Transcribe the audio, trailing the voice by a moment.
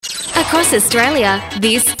Across Australia,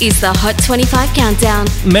 this is the Hot 25 Countdown.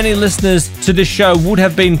 Many listeners to this show would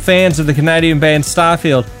have been fans of the Canadian band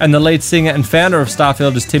Starfield, and the lead singer and founder of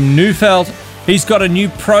Starfield is Tim Neufeld. He's got a new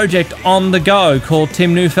project on the go called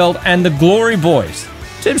Tim Neufeld and the Glory Boys.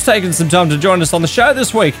 Tim's taken some time to join us on the show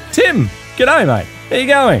this week. Tim, g'day, mate. How you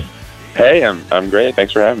going? Hey, I'm great.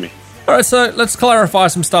 Thanks for having me. All right, so let's clarify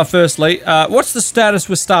some stuff firstly. What's the status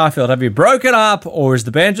with Starfield? Have you broken up, or is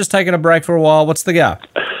the band just taking a break for a while? What's the go?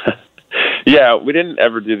 Yeah, we didn't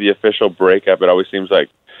ever do the official breakup. It always seems like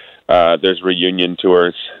there's reunion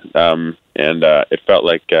tours, and it felt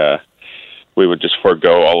like we would just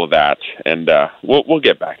forego all of that, and we'll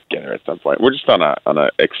get back together at some point. We're just on a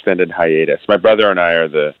extended hiatus. My brother and I are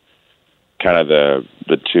the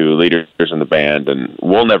two leaders in the band, and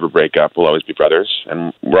we'll never break up. We'll always be brothers,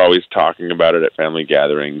 and we're always talking about it at family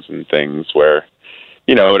gatherings and things where,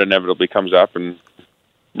 it inevitably comes up. And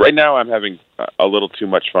right now I'm having a little too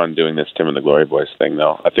much fun doing this Tim and the Glory Boys thing,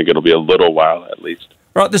 though. I think it'll be a little while at least.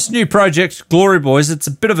 Right, this new project, Glory Boys, it's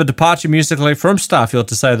a bit of a departure musically from Starfield,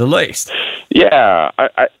 to say the least. Yeah,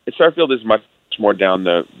 Starfield is much more down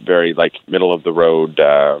the very middle of the road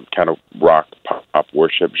kind of rock pop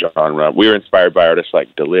worship genre. We were inspired by artists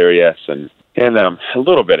like Delirious and a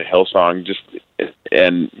little bit of Hillsong, just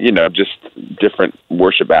different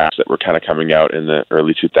worship acts that were kind of coming out in the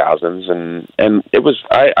early 2000s, and it was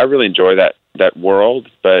I really enjoy that world.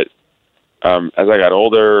 But as I got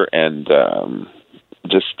older and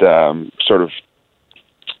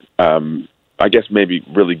I guess maybe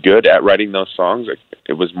really good at writing those songs,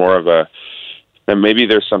 it was more of and maybe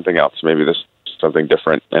there's something else. Maybe there's something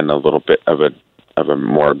different and a little bit of a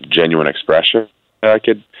more genuine expression that I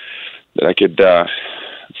could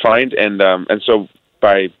find. And so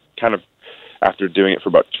by kind of after doing it for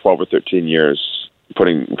about 12 or 13 years,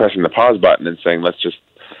 pressing the pause button and saying, let's just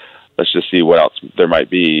see what else there might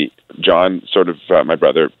be. John, my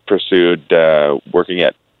brother, pursued working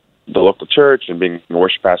at the local church and being a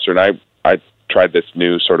worship pastor, and I tried this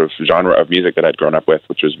new sort of genre of music that I'd grown up with,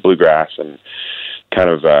 which was bluegrass and kind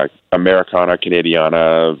of Americana,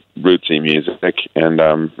 Canadiana, rootsy music, and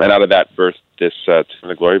out of that birthed this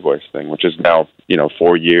the Glory Boys thing, which is now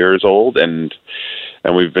 4 years old, and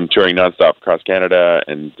we've been touring nonstop across Canada,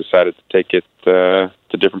 and decided to take it to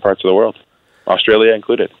different parts of the world, Australia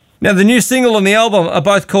included. Now, the new single and the album are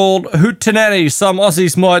both called Hootenanny. Some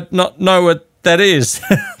Aussies might not know what that is,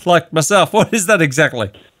 like myself. What is that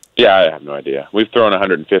exactly? Yeah, I have no idea. We've thrown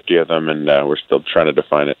 150 of them, and we're still trying to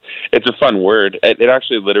define it. It's a fun word. It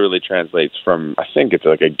actually literally translates from, I think it's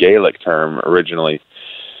like a Gaelic term originally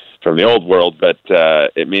from the old world, but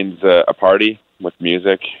it means a party with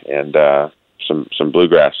music and some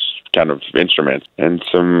bluegrass kind of instruments and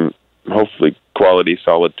some hopefully quality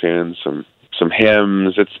solid tunes, some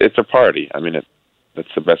hymns. It's a party. I mean,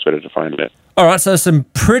 that's the best way to define it. All right, so some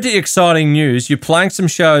pretty exciting news. You're playing some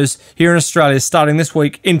shows here in Australia starting this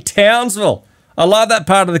week in Townsville. I love that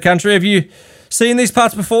part of the country. Have you seen these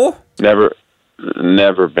parts before? Never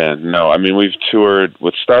been. No, I mean, we've toured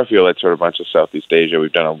with Starfield. I toured a bunch of Southeast Asia.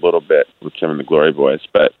 We've done a little bit with Tim and the Glory Boys.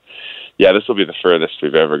 But, yeah, this will be the furthest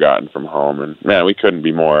we've ever gotten from home. And, man, we couldn't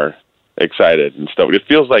be more excited and stoked. It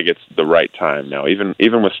feels like it's the right time now. Even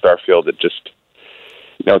with Starfield, it just...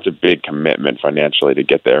 it's a big commitment financially to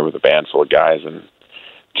get there with a band full of guys, and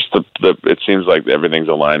just it seems like everything's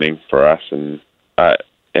aligning for us, and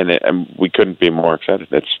we couldn't be more excited.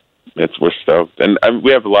 We're stoked, and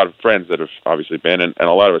we have a lot of friends that have obviously been, and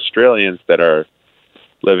a lot of Australians that are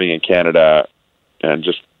living in Canada, and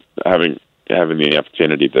just having the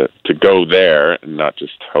opportunity to go there and not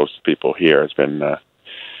just host people here has been a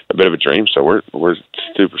bit of a dream. So we're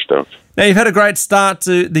super stoked. Now, you've had a great start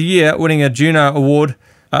to the year, winning a Juno Award,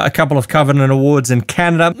 a couple of Covenant Awards in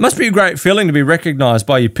Canada. Must be a great feeling to be recognised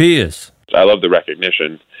by your peers. I love the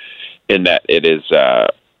recognition in that it is.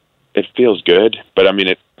 It feels good, but I mean,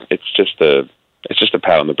 it's just a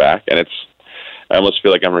pat on the back, and I almost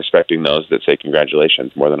feel like I'm respecting those that say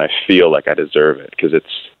congratulations more than I feel like I deserve it, because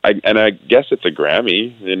I guess it's a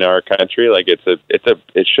Grammy in our country. Like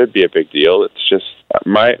it should be a big deal. It's just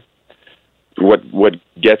what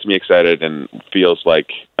gets me excited and feels like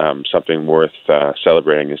something worth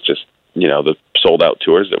celebrating is just the sold out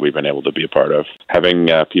tours that we've been able to be a part of, having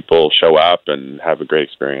people show up and have a great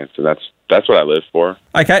experience, and that's what I live for.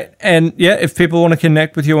 Okay, and if people want to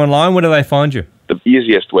connect with you online, where do they find you? The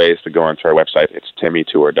easiest way is to go onto our website. It's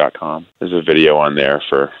timmytour.com. There's a video on there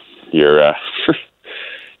for your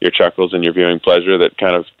your chuckles and your viewing pleasure that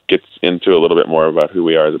kind of gets into a little bit more about who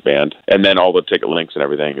we are as a band. And then all the ticket links and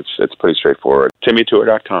everything, it's pretty straightforward.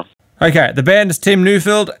 timmytour.com. Okay, the band is Tim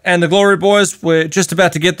Newfield and the Glory Boys. We're just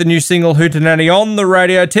about to get the new single Hootenanny on the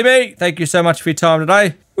radio. Timmy, thank you so much for your time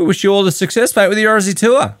today. We wish you all the success, mate, with your Aussie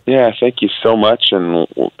tour. Yeah, thank you so much, and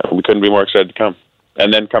we couldn't be more excited to come.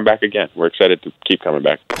 And then come back again. We're excited to keep coming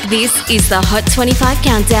back. This is the Hot 25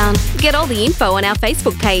 Countdown. Get all the info on our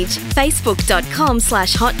Facebook page,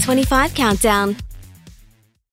 facebook.com/Hot25 Countdown.